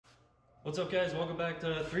What's up, guys? Welcome back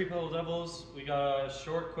to Three Pedal Devils. We got a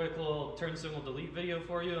short, quick little turn signal delete video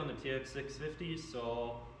for you on the TX650,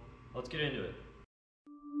 so let's get into it.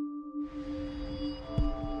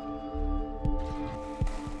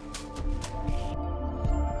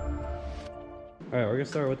 Alright, we're gonna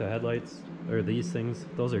start with the headlights, or these things.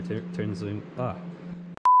 Those are turn signals.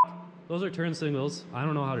 Those are turn signals. I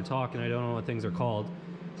don't know how to talk and I don't know what things are called.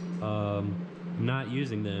 I'm not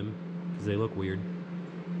using them because they look weird.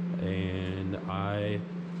 And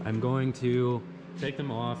I'm going to take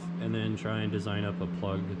them off and then try and design up a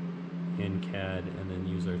plug in CAD and then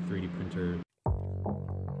use our 3D printer.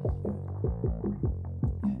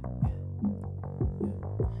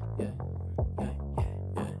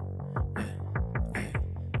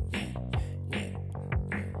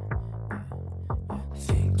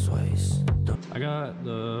 I got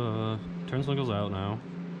the turn signals out now.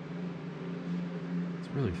 It's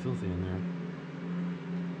really filthy in there.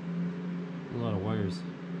 A lot of wires.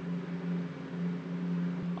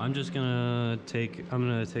 I'm gonna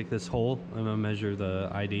take this hole, I'm gonna measure the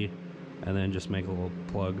ID and then just make a little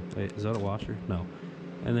plug. Wait, is that a washer? No.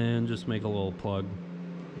 And then just make a little plug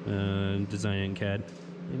and design it in CAD.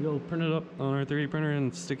 And go print it up on our 3D printer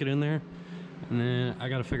and stick it in there. And then I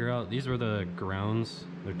gotta figure out, these were the grounds,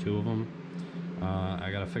 there are two of them.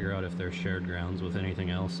 I gotta figure out if they're shared grounds with anything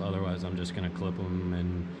else, otherwise I'm just gonna clip them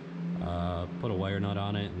and put a wire nut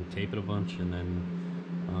on it and tape it a bunch and then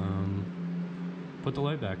put the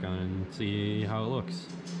light back on and see how it looks.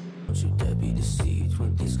 Don't you dare be deceived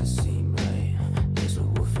when things can seem right. There's a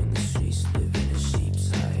wolf in the streets living in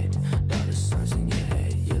sheep's hide. Dollar signs in your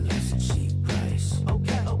head, your life's a cheap price.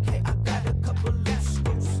 Okay, I got a couple loose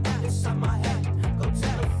screws inside my head. Go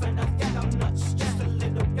tell a friend I think I'm nuts just a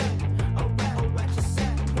little bit. Alright, just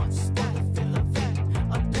said once, then I feel a vent.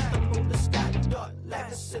 Under the moon, the sky dark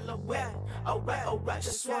like a silhouette. Alright,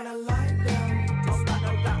 just wanna lie down.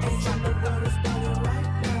 I'm trying to learn this better right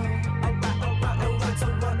now. Alright, to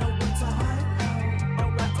run away to hide.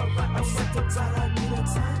 Alright, I'm sick and tired, I need a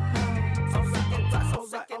time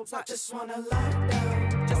now. Alright, just wanna lie down.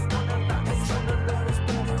 I'm trying to learn this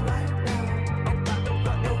better right now.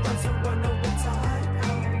 Alright, to run away to hide.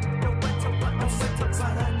 I'm sick and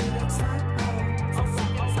tired, I need a time.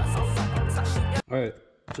 Alright,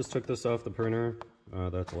 just took this off the printer.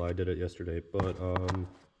 That's a lie, I did it yesterday, but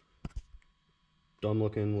dumb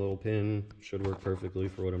looking little pin, should work perfectly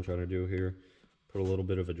for what I'm trying to do here. Put a little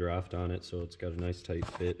bit of a draft on it so it's got a nice tight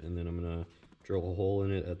fit, and then I'm gonna drill a hole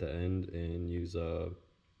in it at the end and use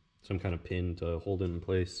some kind of pin to hold it in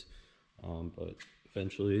place. But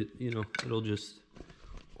eventually, you know, it'll just,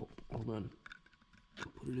 oh, hold on,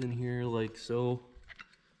 put it in here like so,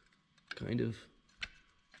 kind of.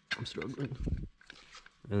 I'm struggling.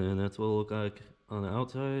 And then that's what it'll look like on the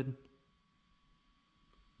outside.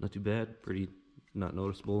 Not too bad, pretty not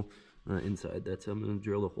noticeable. Inside, that's how I'm gonna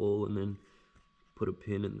drill a hole and then put a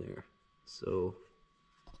pin in there so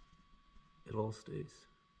it all stays.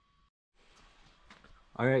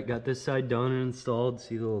 Alright, got this side done and installed.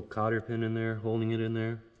 See the little cotter pin in there, holding it in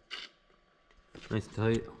there. Nice and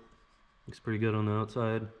tight. Looks pretty good on the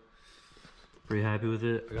outside. Pretty happy with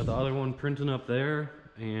it. I got the other one printing up there,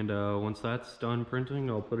 and once that's done printing,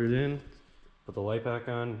 I'll put it in, put the light back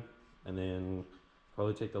on, and then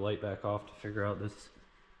probably take the light back off to figure out this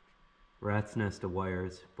rat's nest of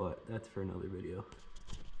wires, but that's for another video.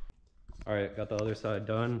 Alright, got the other side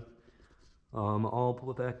done. All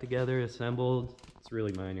put back together, assembled. It's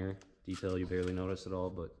really minor detail, you barely notice at all,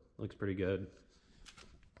 but looks pretty good.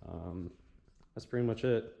 That's pretty much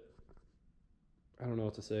it. I don't know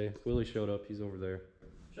what to say. Willie showed up, he's over there.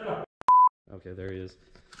 Shut up! Okay, there he is.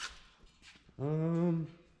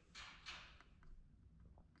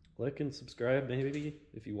 Like and subscribe maybe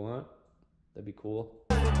if you want. That'd be cool.